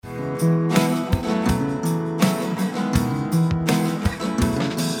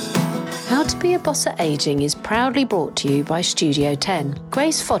Be a Boss at Aging is proudly brought to you by Studio 10.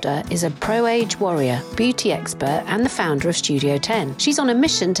 Grace Fodder is a pro-age warrior, beauty expert and the founder of Studio 10. She's on a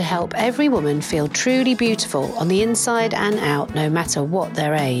mission to help every woman feel truly beautiful on the inside and out, no matter what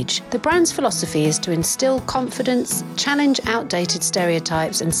their age. The brand's philosophy is to instill confidence, challenge outdated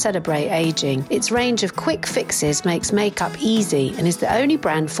stereotypes and celebrate aging. Its range of quick fixes makes makeup easy and is the only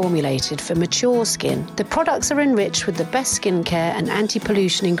brand formulated for mature skin. The products are enriched with the best skincare and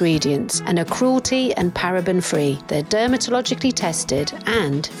anti-pollution ingredients and are cruelty and paraben free. They're dermatologically tested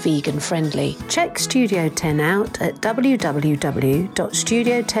and vegan friendly. Check Studio 10 out at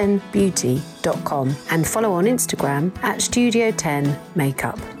www.studio10beauty.com and follow on Instagram at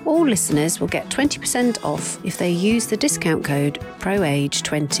Studio10Makeup. All listeners will get 20% off if they use the discount code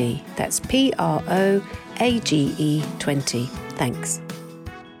PROAGE20. That's PROAGE20. Thanks.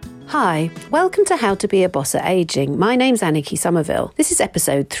 Hi, welcome to How to Be a Boss at Aging. My name's Anniki Somerville. This is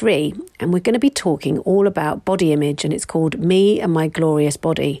episode 3, and we're going to be talking all about body image, and it's called Me and My Glorious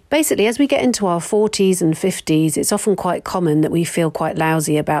Body. Basically, as we get into our 40s and 50s, it's often quite common that we feel quite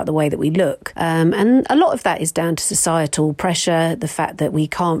lousy about the way that we look. And a lot of that is down to societal pressure, the fact that we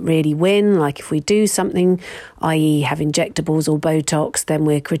can't really win. Like if we do something, i.e. have injectables or Botox, then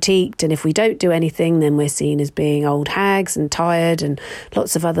we're critiqued. And if we don't do anything, then we're seen as being old hags and tired and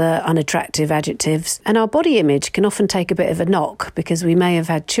lots of other unattractive adjectives. And our body image can often take a bit of a knock because we may have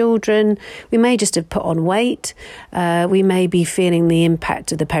had children, we may just have put on weight, we may be feeling the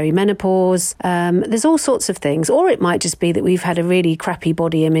impact of the perimenopause. There's all sorts of things. Or it might just be that we've had a really crappy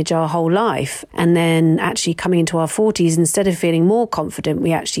body image our whole life, and then actually coming into our 40s, instead of feeling more confident,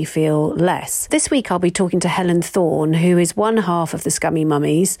 we actually feel less. This week I'll be talking to Helen Thorn, who is one half of the Scummy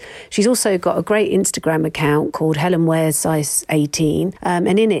Mummies. She's also got a great Instagram account called Helen Wears Size 18,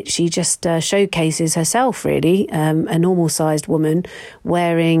 and in it she just showcases herself, really, a normal-sized woman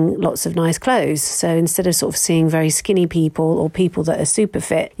wearing lots of nice clothes. So instead of sort of seeing very skinny people or people that are super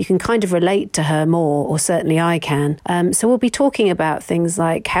fit, you can kind of relate to her more, or certainly I can. So we'll be talking about things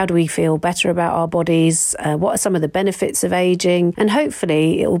like how do we feel better about our bodies, what are some of the benefits of aging, and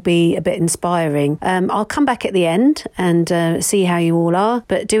hopefully it will be a bit inspiring. I'll come back at the end and see how you all are,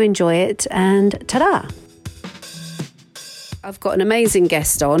 but do enjoy it, and ta-da! I've got an amazing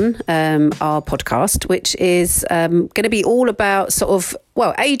guest on our podcast, which is going to be all about sort of,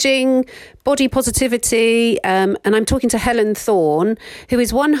 well, aging, body positivity, and I'm talking to Helen Thorn, who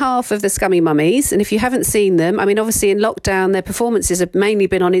is one half of the Scummy Mummies. And if you haven't seen them, I mean, obviously in lockdown, their performances have mainly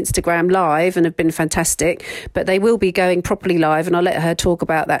been on Instagram Live and have been fantastic, but they will be going properly live, and I'll let her talk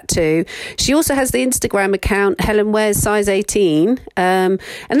about that too. She also has the Instagram account, Helen Wears Size 18, and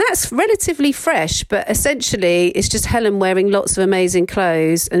that's relatively fresh, but essentially it's just Helen wearing lots of amazing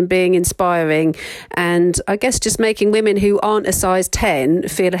clothes and being inspiring, and I guess just making women who aren't a size 10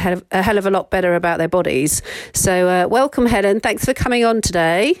 feel a hell of a lot better about their bodies. So welcome, Helen. Thanks for coming on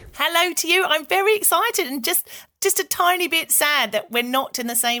today. Hello to you. I'm very excited and just a tiny bit sad that we're not in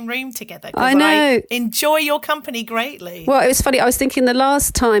the same room together. I know. I enjoy your company greatly. Well, it was funny. I was thinking the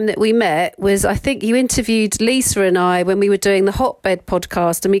last time that we met was, I think you interviewed Lisa and I when we were doing the Hotbed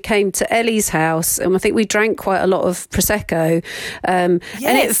podcast, and we came to Ellie's house, and I think we drank quite a lot of Prosecco. And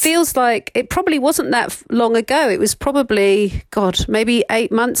it feels like it probably wasn't that long ago. It was probably, God, maybe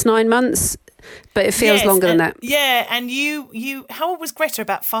 8 months, 9 months. But it feels longer than that. Yeah, and you, how old was Greta?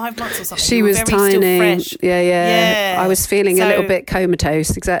 About 5 months or something? She was very tiny. Still fresh. Yeah. I was feeling a little bit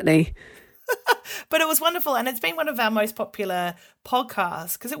comatose, exactly. But it was wonderful, and it's been one of our most popular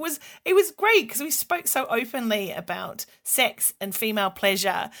podcasts because it was great because we spoke so openly about sex and female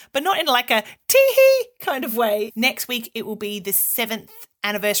pleasure, but not in like a tee-hee kind of way. Next week it will be the 7th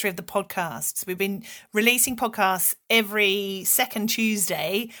anniversary of the podcast. So we've been releasing podcasts every second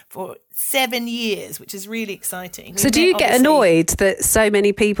Tuesday for 7 years, which is really exciting. So do you get annoyed that so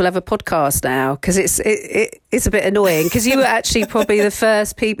many people have a podcast now? Because it's a bit annoying, because you were actually probably the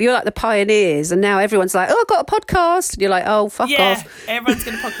first people, you're like the pioneers, and now everyone's like, oh, I've got a podcast, and you're like, oh, fuck off. Yeah, everyone's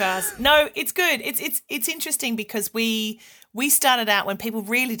got a podcast. No, it's good. It's interesting because we started out when people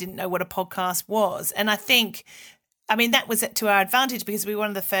really didn't know what a podcast was, and I mean, that was to our advantage because we were one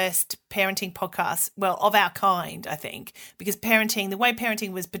of the first parenting podcasts, well, of our kind, I think, because the way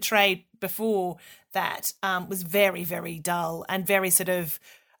parenting was portrayed before that was very, very dull and very sort of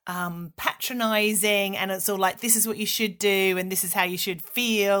patronising, and it's all like, this is what you should do and this is how you should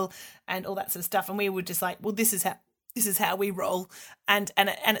feel and all that sort of stuff. And we were just like, well, this is This is how we roll. And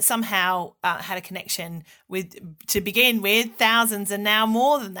it somehow had a connection with, to begin with, thousands, and now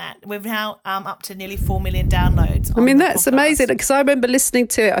more than that. We've now up to nearly 4 million downloads. I mean, that's amazing, because I remember listening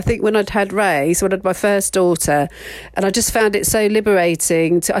to it, I think when I'd had Ray, so when I had my first daughter, and I just found it so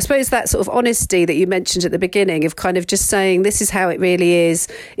liberating. I suppose that sort of honesty that you mentioned at the beginning of kind of just saying, this is how it really is.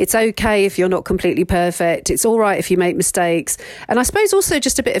 It's okay if you're not completely perfect. It's all right if you make mistakes. And I suppose also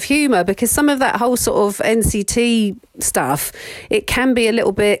just a bit of humour, because some of that whole sort of NCT stuff, it can be a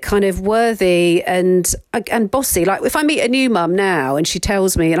little bit kind of worthy and bossy. Like if I meet a new mum now and she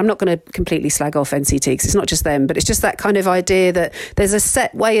tells me, and I'm not going to completely slag off NCT because it's not just them, but it's just that kind of idea that there's a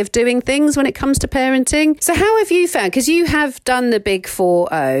set way of doing things when it comes to parenting. So how have you found, because you have done the big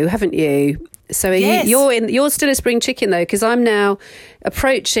 4-0, haven't you? So yes. You're still a spring chicken though, because I'm now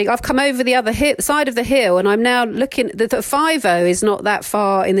approaching. I've come over the other side of the hill, and I'm now looking. The 5-0 is not that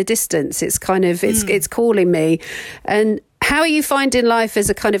far in the distance. It's kind of it's calling me. And how are you finding life as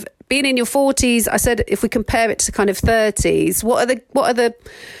a kind of being in your 40s? I said if we compare it to kind of 30s, what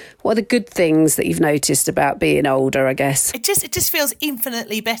are the good things that you've noticed about being older, I guess? It just feels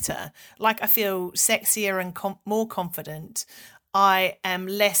infinitely better. Like I feel sexier and more confident. I am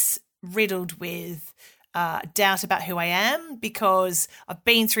less riddled with doubt about who I am, because I've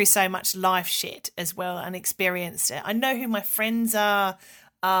been through so much life shit as well and experienced it. I know who my friends are.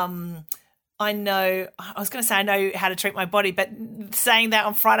 I know I know how to treat my body, but saying that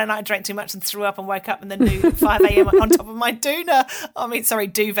on Friday night I drank too much and threw up and woke up and then knew at 5 a.m. on top of my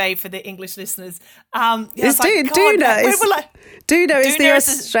duvet for the English listeners. It's Doona. Doona is the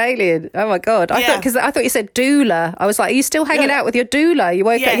Australian. Oh my God. I thought you said doula. I was like, are you still hanging out with your doula? You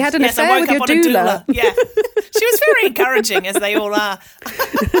woke up, you had an affair with your doula. Yeah. She was very encouraging, as they all are.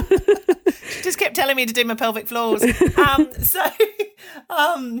 She just kept telling me to do my pelvic floors.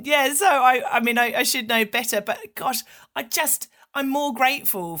 I should know better, but gosh, I'm more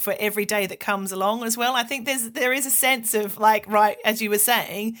grateful for every day that comes along as well. I think there is a sense of like, right, as you were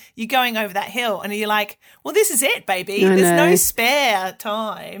saying, you're going over that hill and you're like, well, this is it, baby. There's no spare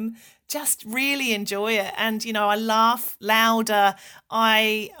time. Just really enjoy it. And, I laugh louder.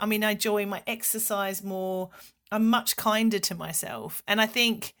 I enjoy my exercise more. I'm much kinder to myself. And I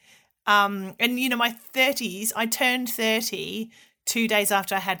think, my 30s, I turned 30 2 days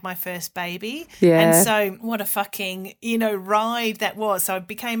after I had my first baby. Yeah. And so what a fucking, ride that was. So I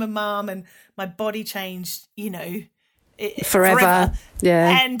became a mum and my body changed, forever.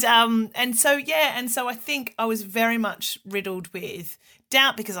 Yeah. And so I think I was very much riddled with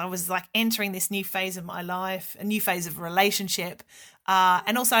doubt, because I was like entering this new phase of my life, a new phase of a relationship.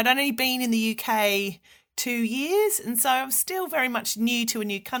 And also I'd only been in the UK 2 years, and so I'm still very much new to a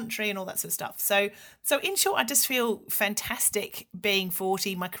new country and all that sort of stuff. So in short, I just feel fantastic being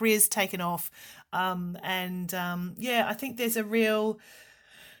 40. My career's taken off, I think there's a real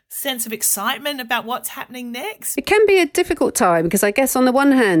sense of excitement about what's happening next. It can be a difficult time, because I guess on the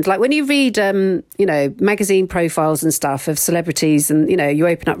one hand, like when you read, magazine profiles and stuff of celebrities, and, you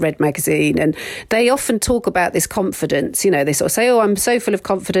open up Red magazine and they often talk about this confidence, they sort of say, oh, I'm so full of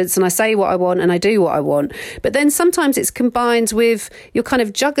confidence and I say what I want and I do what I want. But then sometimes it's combined with you're kind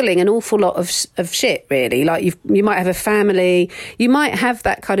of juggling an awful lot of shit, really. Like you might have a family, you might have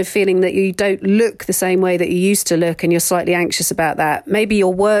that kind of feeling that you don't look the same way that you used to look and you're slightly anxious about that. Maybe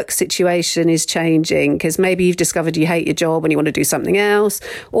your work situation is changing because maybe you've discovered you hate your job and you want to do something else,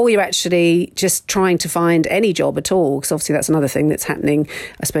 or you're actually just trying to find any job at all, because obviously that's another thing that's happening,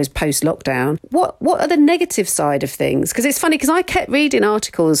 I suppose, post-lockdown. What are the negative side of things? Because it's funny, because I kept reading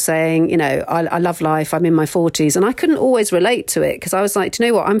articles saying, I love life, I'm in my 40s, and I couldn't always relate to it, because I was like, do you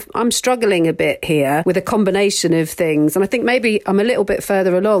know what, I'm struggling a bit here with a combination of things, and I think maybe I'm a little bit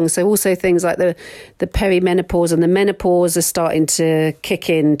further along, so also things like the perimenopause and the menopause are starting to kick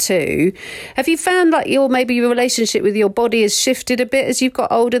in too. Have you found like your relationship with your body has shifted a bit as you've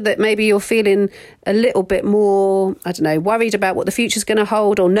got older, that maybe you're feeling a little bit more, I don't know, worried about what the future's going to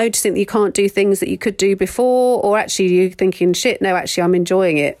hold, or noticing that you can't do things that you could do before, or actually you're thinking, shit, no, actually I'm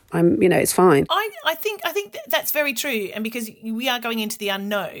enjoying it. It's fine. I think that's very true. And because we are going into the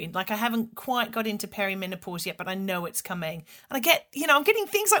unknown, like I haven't quite got into perimenopause yet, but I know it's coming. And I get, I'm getting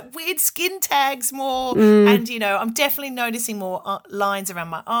things like weird skin tags more. And, I'm definitely noticing more lines around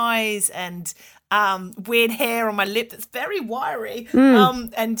my eyes and weird hair on my lip that's very wiry.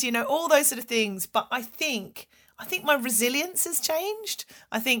 And, all those sort of things. But I think my resilience has changed.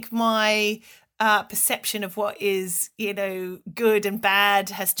 I think my perception of what is, good and bad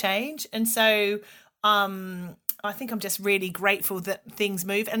has changed. And so I think I'm just really grateful that things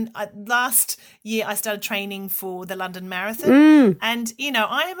move. And last year I started training for the London Marathon. And, you know,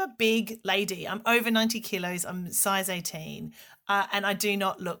 I am a big lady. I'm over 90 kilos. I'm size 18. And I do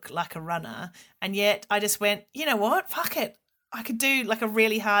not look like a runner. And yet I just went, you know what? Fuck it. I could do like a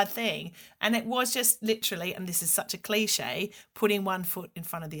really hard thing. And it was just literally, and this is such a cliche, putting one foot in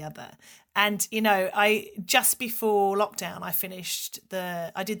front of the other. And, you know, just before lockdown,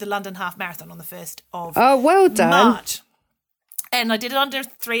 I did the London Half Marathon on the 1st of well done. March. And I did it under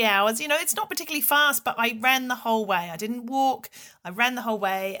 3 hours. You know, it's not particularly fast, but I ran the whole way. I didn't walk. I ran the whole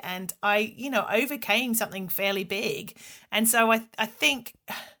way, and I, you know, overcame something fairly big. And so I think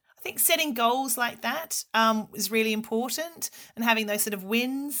setting goals like that is really important, and having those sort of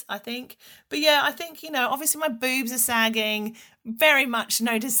wins, I think. But yeah, I think, you know, obviously my boobs are sagging, very much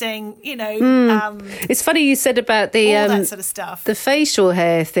noticing, you know. It's funny you said about all that sort of stuff. The facial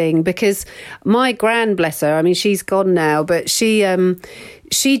hair thing, because my gran, bless her, I mean, she's gone now, but she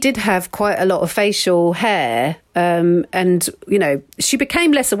did have quite a lot of facial hair. And, you know, she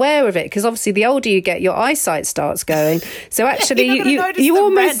became less aware of it because obviously the older you get, your eyesight starts going. So actually you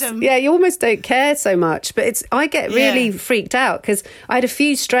almost don't care so much. But I get really freaked out because I had a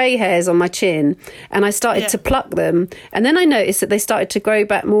few stray hairs on my chin and I started to pluck them. And then I noticed that they started to grow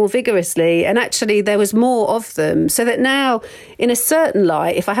back more vigorously. And actually there was more of them. So that now, in a certain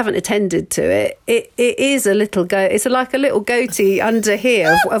light, if I haven't attended to it, it is a little it's like a little goatee under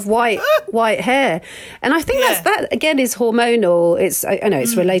here of white hair. And I think that again is hormonal. I know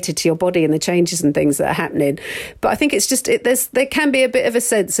it's related to your body and the changes and things that are happening, but I think it's just there can be a bit of a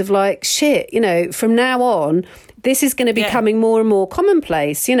sense of like, shit, you know, from now on this is going to be becoming more and more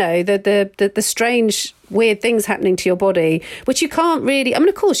commonplace, you know, the strange weird things happening to your body, which you can't really, I mean,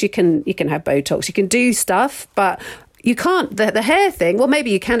 of course you can have Botox, you can do stuff, but you can't, the hair thing, well, maybe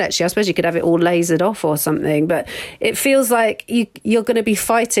you can actually. I suppose you could have it all lasered off or something, but it feels like you're going to be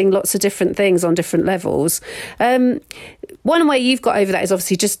fighting lots of different things on different levels. One way you've got over that is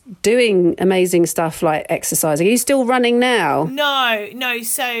obviously just doing amazing stuff like exercising. Are you still running now? No.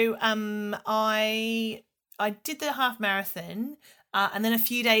 So I did the half marathon, and then a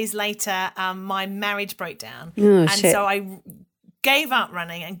few days later, my marriage broke down. Oh, shit. So I gave up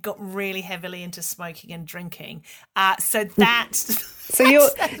running and got really heavily into smoking and drinking. So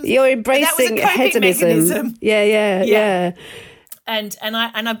you're embracing hedonism. Mechanism. Yeah. And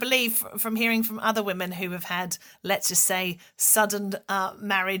I believe from hearing from other women who have had, let's just say, sudden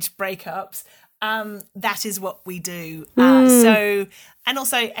marriage breakups, that is what we do. So, and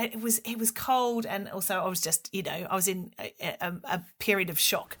also it was cold, and also I was just, you know, I was in a period of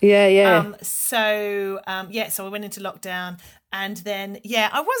shock. Yeah. So I went into lockdown, and then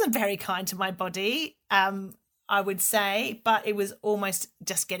I wasn't very kind to my body. I would say, but it was almost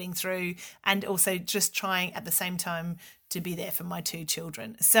just getting through, and also just trying at the same time to be there for my 2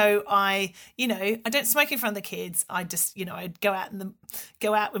 children. So I don't smoke in front of the kids. I just, you know, I'd go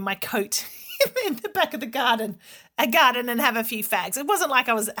out with my coat in the back of a garden and have a few fags. It wasn't like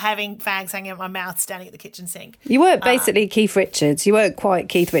I was having fags hanging out my mouth standing at the kitchen sink. You weren't basically Keith Richards. You weren't quite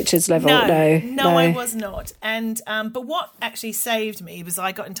Keith Richards level. No, I was not. And but what actually saved me was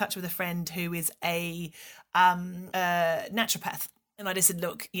I got in touch with a friend who is a naturopath. And I just said,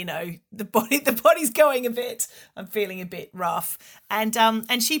 look, you know, the body's going a bit. I'm feeling a bit rough. And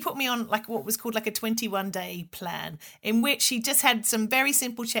she put me on like what was called like a 21-day plan, in which she just had some very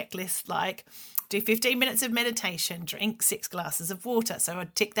simple checklists, like do 15 minutes of meditation, drink 6 glasses of water. So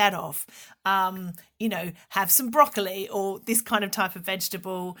I'd tick that off. You know, have some broccoli or this kind of type of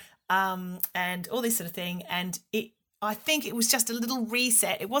vegetable, and all this sort of thing. And I think it was just a little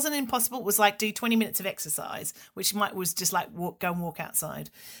reset. It wasn't impossible. It was like do 20 minutes of exercise, which was just like go and walk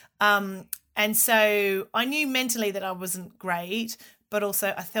outside. And so I knew mentally that I wasn't great, but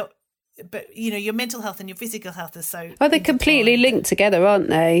also I felt, but you know, your mental health and your physical health is so. Oh, they're completely linked together, aren't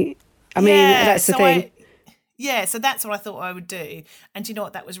they? I mean, that's the thing. So that's what I thought I would do. And you know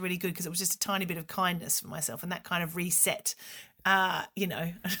what? That was really good because it was just a tiny bit of kindness for myself, and that kind of reset. You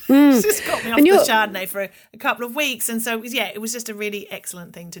know, it's just got me off the Chardonnay for a couple of weeks. And so, it was just a really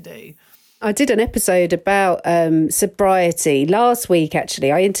excellent thing to do. I did an episode about sobriety last week,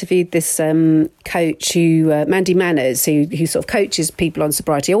 actually. I interviewed this coach Mandy Manners, who sort of coaches people on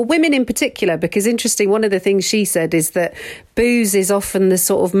sobriety, or women in particular, because interesting, one of the things she said is that booze is often the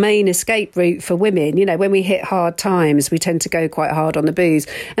sort of main escape route for women. You know, when we hit hard times, we tend to go quite hard on the booze.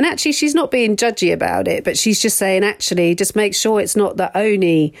 And actually, she's not being judgy about it, but she's just saying, actually, just make sure it's not the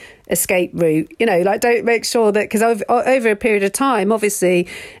only escape route, don't make sure that, because over a period of time, obviously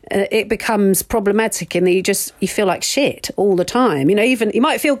it becomes problematic in that you feel like shit all the time. Even you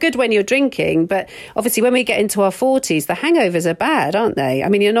might feel good when you're drinking, but obviously when we get into our 40s, the hangovers are bad, aren't they? I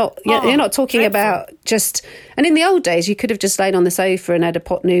mean, you're not talking dreadful. about just, and in the old days you could have just lain on the sofa and had a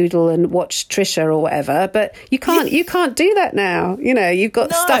pot noodle and watched Trisha or whatever, but you can't do that now. You've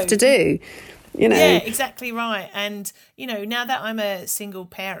got stuff to do. Yeah, exactly right. And now that I'm a single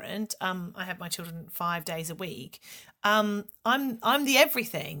parent, I have my children 5 days a week. I'm the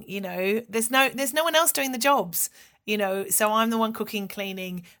everything. There's no one else doing the jobs. So I'm the one cooking,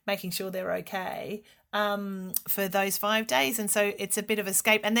 cleaning, making sure they're okay. For those 5 days, and so it's a bit of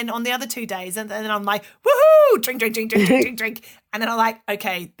escape. And then on the other 2 days, and then I'm like, woohoo, drink, and then I'm like,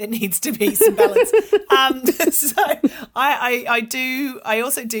 okay, there needs to be some balance. So I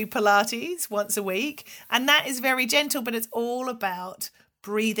also do Pilates once a week, and that is very gentle, but it's all about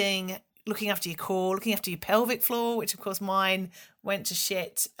breathing, looking after your core, looking after your pelvic floor, which of course mine went to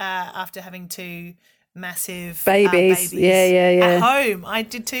shit after having two massive babies. Yeah. At home, I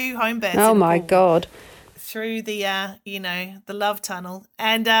did 2 home births. Oh my God! Through the the love tunnel,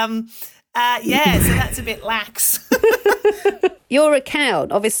 and so that's a bit lax. Your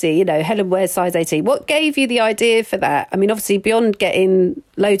account, obviously, Helen wears size 18. What gave you the idea for that? I mean, obviously, beyond getting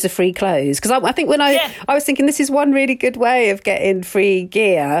loads of free clothes, because I think when I was thinking this is one really good way of getting free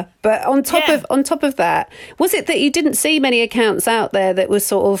gear. But on top of that, was it that you didn't see many accounts out there that were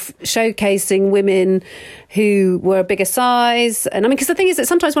sort of showcasing women who were a bigger size? And I mean, because the thing is that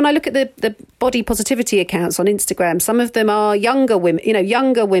sometimes when I look at the body positivity accounts on Instagram, some of them are younger women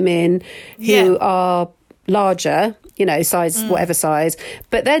who are larger, size, whatever size.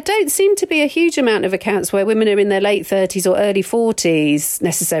 But there don't seem to be a huge amount of accounts where women are in their late 30s or early 40s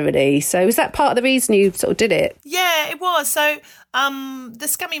necessarily. So is that part of the reason you sort of did it? Yeah, it was. So the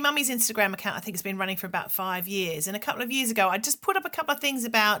Scummy Mummies Instagram account, I think, has been running for about 5 years. And a couple of years ago, I just put up a couple of things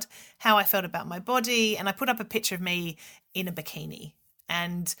about how I felt about my body. And I put up a picture of me in a bikini.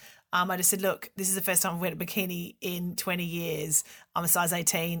 And I just said, look, this is the first time I've worn a bikini in 20 years. I'm a size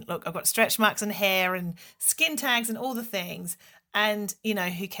 18. Look, I've got stretch marks and hair and skin tags and all the things. And,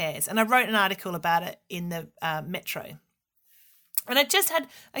 who cares? And I wrote an article about it in the Metro. And I just had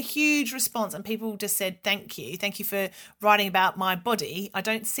a huge response, and people just said, thank you for writing about my body. I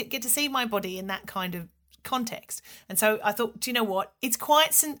don't get to see my body in that kind of context. And so I thought, do you know what? It's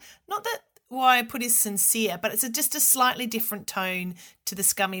quite, not that why I put is sincere, but it's just a slightly different tone to the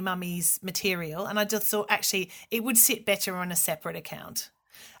Scummy Mummies material. And I just thought, actually, it would sit better on a separate account.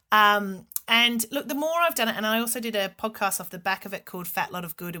 And look, the more I've done it, and I also did a podcast off the back of it called Fat Lot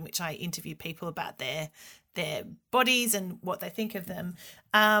of Good, in which I interview people about their bodies and what they think of them.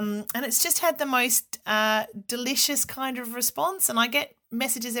 And it's just had the most delicious kind of response. And I get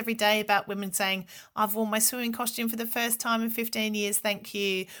messages every day about women saying, I've worn my swimming costume for the first time in 15 years, thank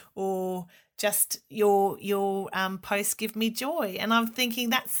you. Or just your posts give me joy. And I'm thinking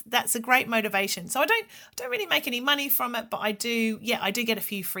that's a great motivation. So I don't really make any money from it, but I do get a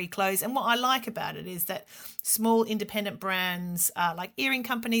few free clothes. And what I like about it is that small independent brands like earring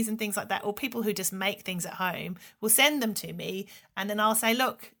companies and things like that, or people who just make things at home, will send them to me, and then I'll say,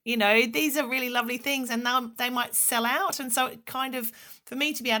 look, these are really lovely things, and now they might sell out. And so it kind of, for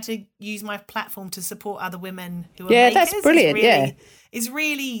me to be able to use my platform to support other women who are makers, that's brilliant. is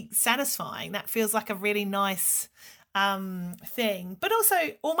really satisfying. That feels like a really nice thing. But also,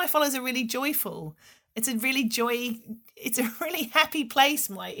 all my followers are really joyful. It's a really happy place,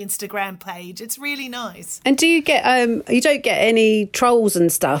 my Instagram page. It's really nice. And do you get you don't get any trolls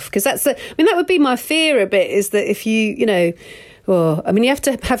and stuff? Because that would be my fear a bit, is that if you you have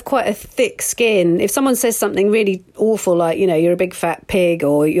to have quite a thick skin. If someone says something really awful, like, you're a big fat pig,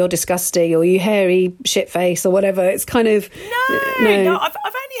 or you're disgusting, or you hairy shit face, or whatever, it's kind of... No, I've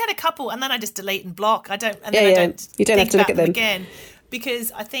only had a couple, and then I just delete and block. I don't you don't have to look at them again.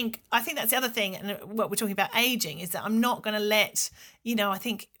 Because I think that's the other thing, and what we're talking about aging, is that I'm not going to let, I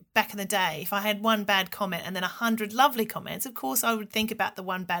think back in the day, if I had one bad comment and then 100 lovely comments, of course I would think about the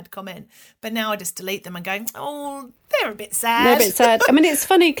one bad comment. But now I just delete them and go, oh, they're a bit sad. They're a bit sad. I mean, it's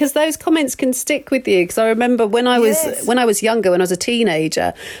funny because those comments can stick with you. Because I remember when I was younger, when I was a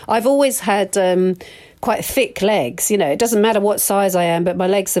teenager, I've always had... quite thick legs, it doesn't matter what size I am, but my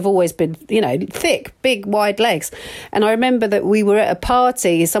legs have always been, thick, big, wide legs. And I remember that we were at a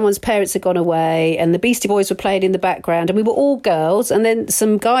party, someone's parents had gone away, and the Beastie Boys were playing in the background, and we were all girls, and then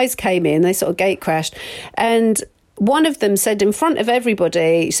some guys came in, they sort of gate crashed, and one of them said in front of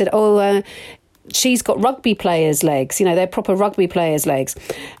everybody, he said, she's got rugby players' legs, they're proper rugby players' legs.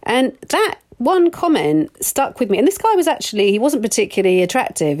 And that one comment stuck with me. And this guy was actually, he wasn't particularly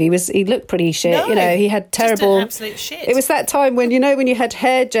attractive. He looked pretty shit. No, you know, he had terrible... just an absolute shit. It was that time when, you know, when you had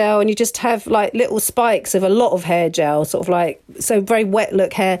hair gel and you just have like little spikes of a lot of hair gel, sort of like, so very wet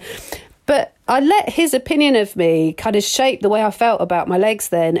look hair. But I let his opinion of me kind of shape the way I felt about my legs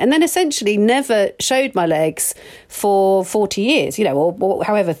then, and then essentially never showed my legs for 40 years, you know, or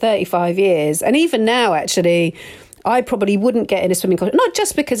however, 35 years. And even now, actually, I probably wouldn't get in a swimming costume, not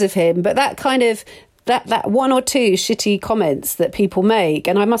just because of him, but that kind of, that one or two shitty comments that people make.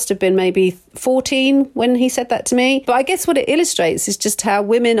 And I must have been maybe 14 when he said that to me. But I guess what it illustrates is just how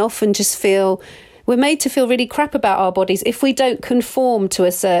women often just feel... We're made to feel really crap about our bodies if we don't conform to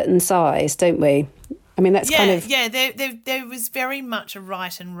a certain size, don't we? I mean, that's kind of... Yeah, there was very much a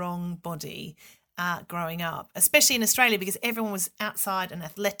right and wrong body growing up, especially in Australia, because everyone was outside and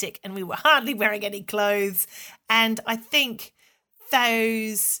athletic and we were hardly wearing any clothes. And I think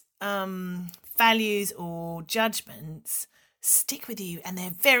those values or judgments stick with you, and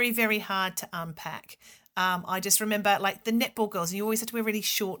they're very, very hard to unpack. I just remember like the netball girls, and you always had to wear really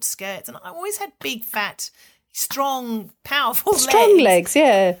short skirts. And I always had big, fat, strong, powerful legs. Strong legs,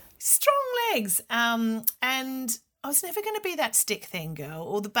 yeah. Strong legs. And I was never going to be that stick thin girl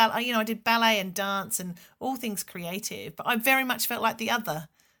or the ballet. You know, I did ballet and dance and all things creative, but I very much felt like the other,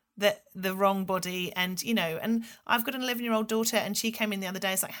 the wrong body. And, you know, and I've got an 11-year-old daughter, and she came in the other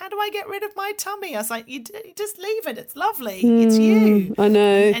day. It's like, how do I get rid of my tummy? I was like, you just leave it. It's lovely. It's you. I know.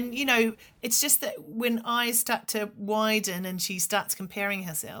 And, you know, it's just that when eyes start to widen and she starts comparing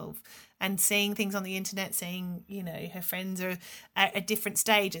herself and seeing things on the internet, seeing, you know, her friends are at different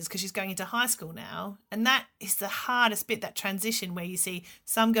stages because she's going into high school now. And that is the hardest bit, that transition where you see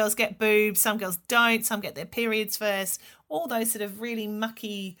some girls get boobs, some girls don't, some get their periods first, all those sort of really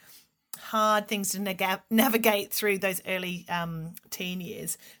mucky, hard things to navigate through those early teen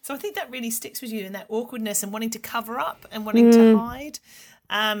years. So I think that really sticks with you, and that awkwardness and wanting to cover up and wanting to hide.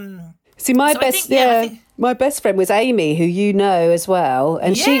 See, my best friend was Amy, who you know as well,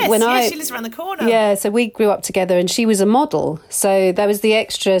 and she lives around the corner. Yeah, so we grew up together, and she was a model. So there was the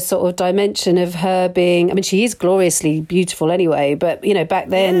extra sort of dimension of her being. I mean, she is gloriously beautiful anyway, but you know, back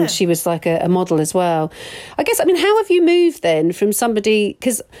then she was like a model as well. I guess. I mean, how have you moved then from somebody?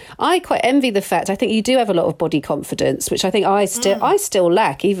 Because I quite envy the fact. I think you do have a lot of body confidence, which I think I still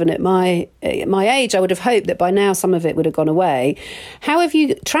lack, even at my age. I would have hoped that by now some of it would have gone away. How have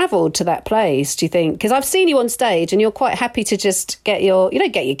you travelled to that place, do you think? Because I've seen you on stage and you're quite happy to just get you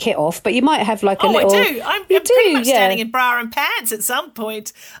don't get your kit off, but you might have like a little... I do. I'm pretty much standing in bra and pants at some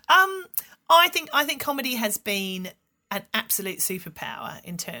point. I think comedy has been an absolute superpower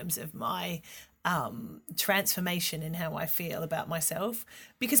in terms of my transformation in how I feel about myself,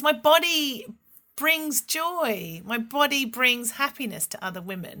 because my body brings joy. My body brings happiness to other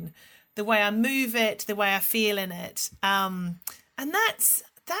women. The way I move it, the way I feel in it. And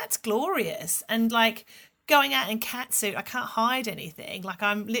that's glorious. And like going out in catsuit, I can't hide anything. Like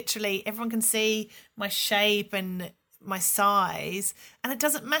I'm literally, everyone can see my shape and my size, and it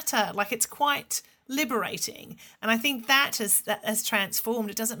doesn't matter. Like it's quite liberating. And I think that has transformed.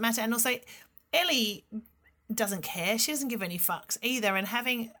 It doesn't matter. And also Ellie doesn't care. She doesn't give any fucks either. And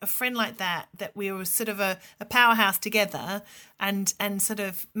having a friend like that we were sort of a powerhouse together, and sort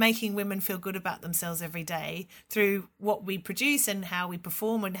of making women feel good about themselves every day through what we produce and how we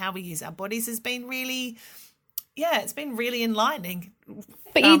perform and how we use our bodies has been really, it's been really enlightening.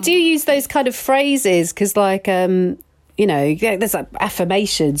 But you do use those kind of phrases because like, you know, there's like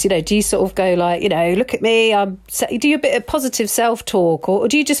affirmations, you know, do you sort of go like, you know, look at me, do you a bit of positive self-talk, or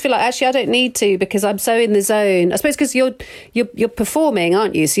do you just feel like, actually, I don't need to because I'm so in the zone? I suppose because you're performing,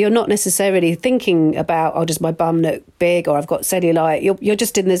 aren't you? So you're not necessarily thinking about, oh, does my bum look big or I've got cellulite? You're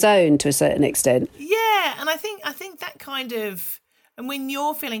just in the zone to a certain extent. Yeah, and I think that kind of... And when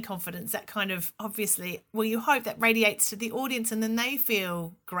you're feeling confidence, that kind of obviously, well, you hope that radiates to the audience, and then they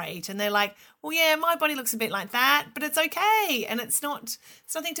feel great. And they're like, well, yeah, my body looks a bit like that, but it's okay. And it's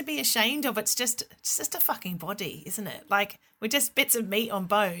nothing to be ashamed of. It's just a fucking body, isn't it? Like we're just bits of meat on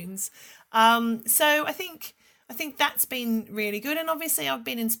bones. So I think that's been really good. And obviously I've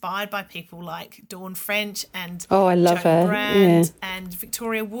been inspired by people like Dawn French and I love her. Brand and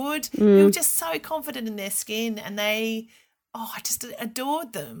Victoria Wood, who are just so confident in their skin, and I just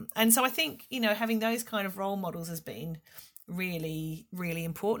adored them. And so I think, you know, having those kind of role models has been really, really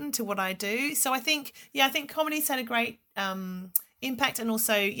important to what I do. So I think comedy's had a great impact. And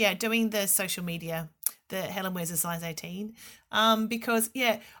also, doing the social media, the Helen wears a size 18, because,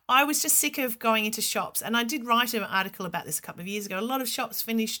 I was just sick of going into shops. And I did write an article about this a couple of years ago. A lot of shops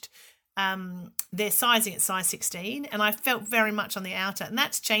finished they're sizing at size 16, and I felt very much on the outer, and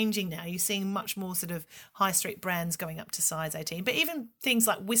that's changing now. You're seeing much more sort of high street brands going up to size 18, but even things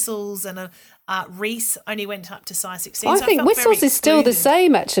like Whistles and Reese only went up to size 16. I think Whistles is still the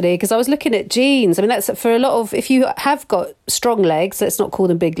same, actually, because I was looking at jeans. I mean, that's for a lot of, if you have got strong legs, let's not call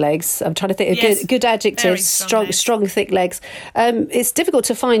them big legs. I'm trying to think of good adjectives, strong, thick legs. It's difficult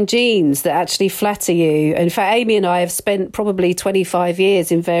to find jeans that actually flatter you. In fact, Amy and I have spent probably 25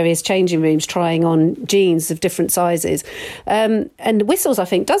 years in various changing rooms trying on jeans of different sizes. And Whistles, I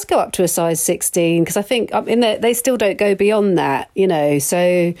think, does go up to a size 16, because I think they still don't go beyond that, you know.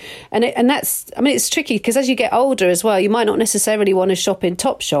 So, and that's, I mean, it's tricky because as you get older as well, you might not necessarily want to shop in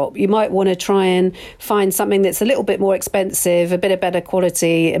Topshop. You might want to try and find something that's a little bit more expensive, a bit of better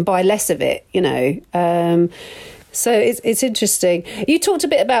quality, and buy less of it, you know. So it's interesting. You talked a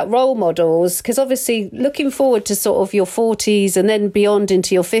bit about role models, because obviously looking forward to sort of your 40s and then beyond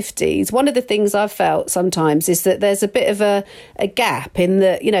into your 50s, one of the things I've felt sometimes is that there's a bit of a gap in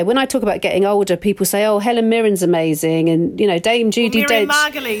that, you know, when I talk about getting older, people say, oh, Helen Mirren's amazing, and, you know, Dame Judi Dench. Miriam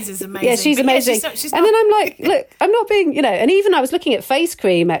Margolyes is amazing. Yeah, she's amazing. Yeah, she's and then I'm like, look, I'm not being, you know, and even I was looking at face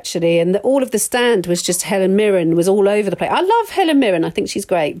cream, actually, and all of the stand was just Helen Mirren was all over the place. I love Helen Mirren. I think she's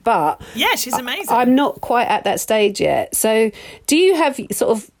great, but... Yeah, she's amazing. I'm not quite at that stage yet. So do you have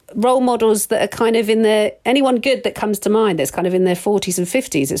sort of role models that are kind of in their, anyone good that comes to mind that's kind of in their 40s and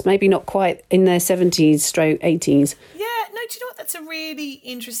 50s? It's maybe not quite in their 70s stroke 80s. Yeah, no, do you know what? That's a really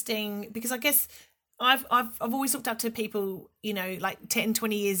interesting, because I guess I've always looked up to people, you know, like 10,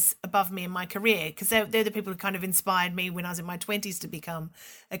 20 years above me in my career, because they're the people who kind of inspired me when I was in my 20s to become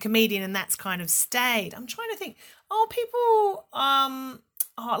a comedian, and that's kind of stayed. I'm trying to think, people...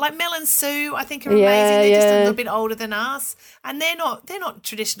 like Mel and Sue, I think are amazing. They're just a little bit older than us, and they're not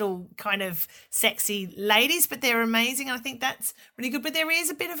traditional kind of sexy ladies, but they're amazing. And I think that's really good. But there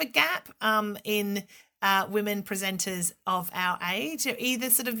is a bit of a gap in women presenters of our age, either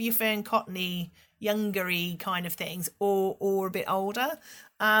sort of your Fern Cottony, youngery kind of things, or a bit older.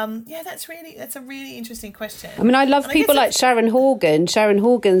 That's a really interesting question. I mean, I love people like Sharon Horgan. Sharon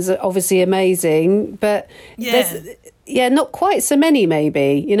Horgan's obviously amazing, but not quite so many,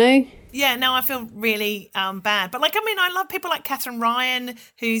 maybe, you know? Yeah, no, I feel really bad. But, like, I mean, I love people like Catherine Ryan,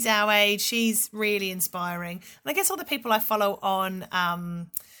 who's our age. She's really inspiring. And I guess all the people I follow on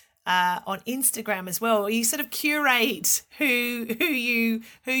Instagram as well, you sort of curate who you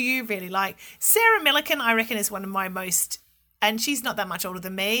really like. Sarah Millican, I reckon, is one of my most... And she's not that much older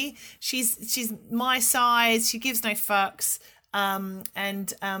than me. She's my size. She gives no fucks. I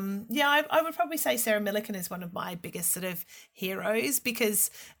would probably say Sarah Millican is one of my biggest sort of heroes,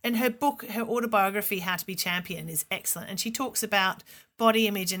 because in her book, her autobiography, How to Be Champion, is excellent. And she talks about body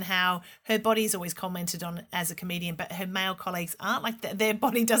image and how her body is always commented on as a comedian, but her male colleagues aren't. Like, their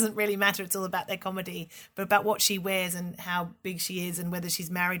body doesn't really matter. It's all about their comedy, but about what she wears and how big she is and whether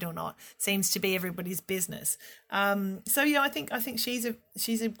she's married or not seems to be everybody's business. I think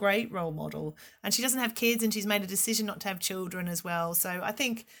she's a great role model, and she doesn't have kids, and she's made a decision not to have children as well. So I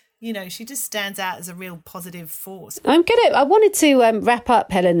think, you know, she just stands out as a real positive force. I wanted to wrap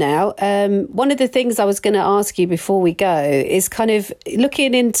up, Helen, now. One of the things I was going to ask you before we go is kind of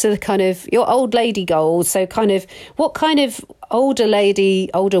looking into kind of your old lady goals. So kind of what kind of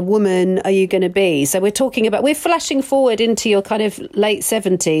older woman are you going to be? So we're flashing forward into your kind of late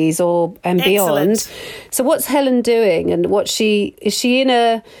 70s and beyond. So what's Helen doing, and is she in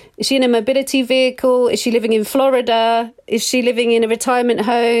a mobility vehicle? Is she living in Florida? Is she living in a retirement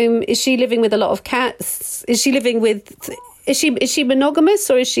home? Is she living with a lot of cats? Is she monogamous,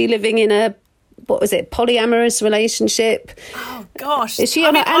 or is she living in a, polyamorous relationship? Oh gosh. Is she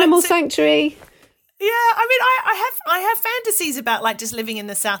on an animal sanctuary? Yeah, I mean, I have fantasies about, like, just living in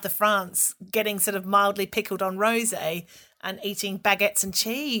the south of France, getting sort of mildly pickled on rosé and eating baguettes and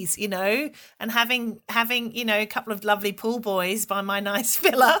cheese, you know, and having you know, a couple of lovely pool boys by my nice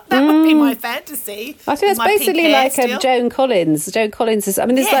villa. That would be my fantasy. I think that's basically like Joan Collins. Joan Collins is, I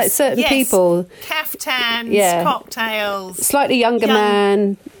mean, there's like certain people. Caftans, cocktails. Slightly younger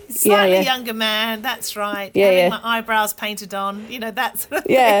man. Younger man, that's right. Having my eyebrows painted on, you know, that sort of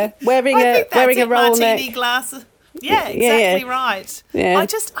thing. wearing a roll martini neck. Glass. Yeah, exactly right. Yeah.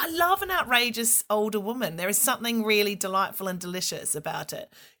 I love an outrageous older woman. There is something really delightful and delicious about it.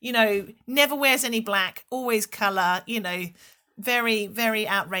 You know, never wears any black, always colour, you know, very, very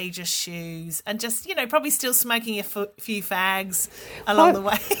outrageous shoes and just, probably still smoking a few fags along the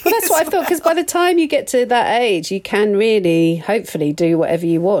way. Well, that's what I thought, because by the time you get to that age, you can really, hopefully, do whatever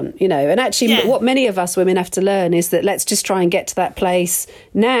you want, And actually, what many of us women have to learn is that let's just try and get to that place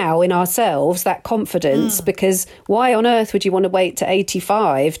now in ourselves, that confidence, because why on earth would you want to wait to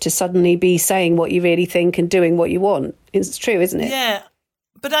 85 to suddenly be saying what you really think and doing what you want? It's true, isn't it? Yeah.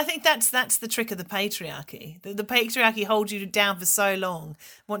 But I think that's the trick of the patriarchy. The patriarchy holds you down for so long,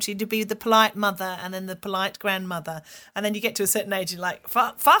 wants you to be the polite mother and then the polite grandmother. And then you get to a certain age, you're like,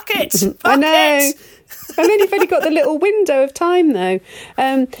 fuck it. I know. It. And then you've only got the little window of time, though.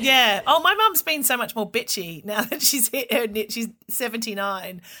 Yeah. Oh, my mum's been so much more bitchy now that she's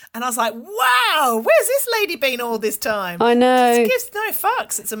 79. And I was like, wow, where's this lady been all this time? I know. She gives no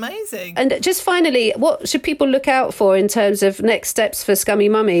fucks. It's amazing. And just finally, what should people look out for in terms of next steps for Scummy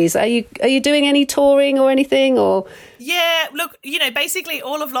Mummies? Are you doing any touring or anything? Or yeah, look, basically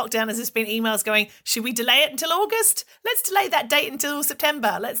all of lockdown has just been emails going, should we delay it until August? Let's delay that date until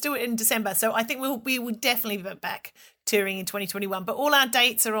September. Let's do it in December. So I think we will definitely be back touring in 2021. But all our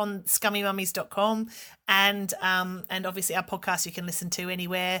dates are on scummymummies.com, and obviously our podcast you can listen to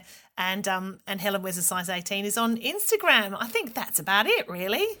anywhere. And Helen Wears a Size 18 is on Instagram. I think that's about it,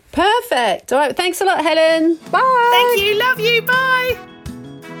 really. Perfect. All right. Thanks a lot, Helen. Bye. Thank you. Love you. Bye.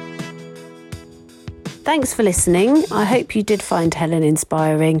 Thanks for listening. I hope you did find Helen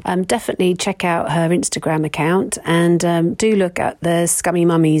inspiring. Definitely check out her Instagram account, and do look at the Scummy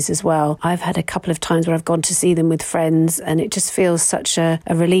Mummies as well. I've had a couple of times where I've gone to see them with friends, and it just feels such a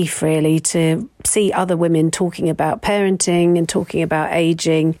relief, really, to see other women talking about parenting and talking about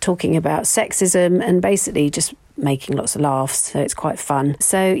ageing, talking about sexism, and basically just making lots of laughs, so it's quite fun.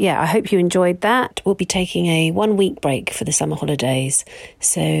 So yeah, I hope you enjoyed that. We'll be taking a 1 week break for the summer holidays,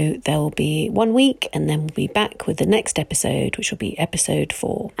 so there will be 1 week and then we'll be back with the next episode, which will be episode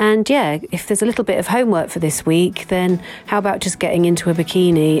 4. And yeah, if there's a little bit of homework for this week, then how about just getting into a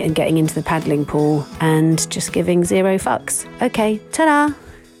bikini and getting into the paddling pool and just giving zero fucks. Okay, ta-da!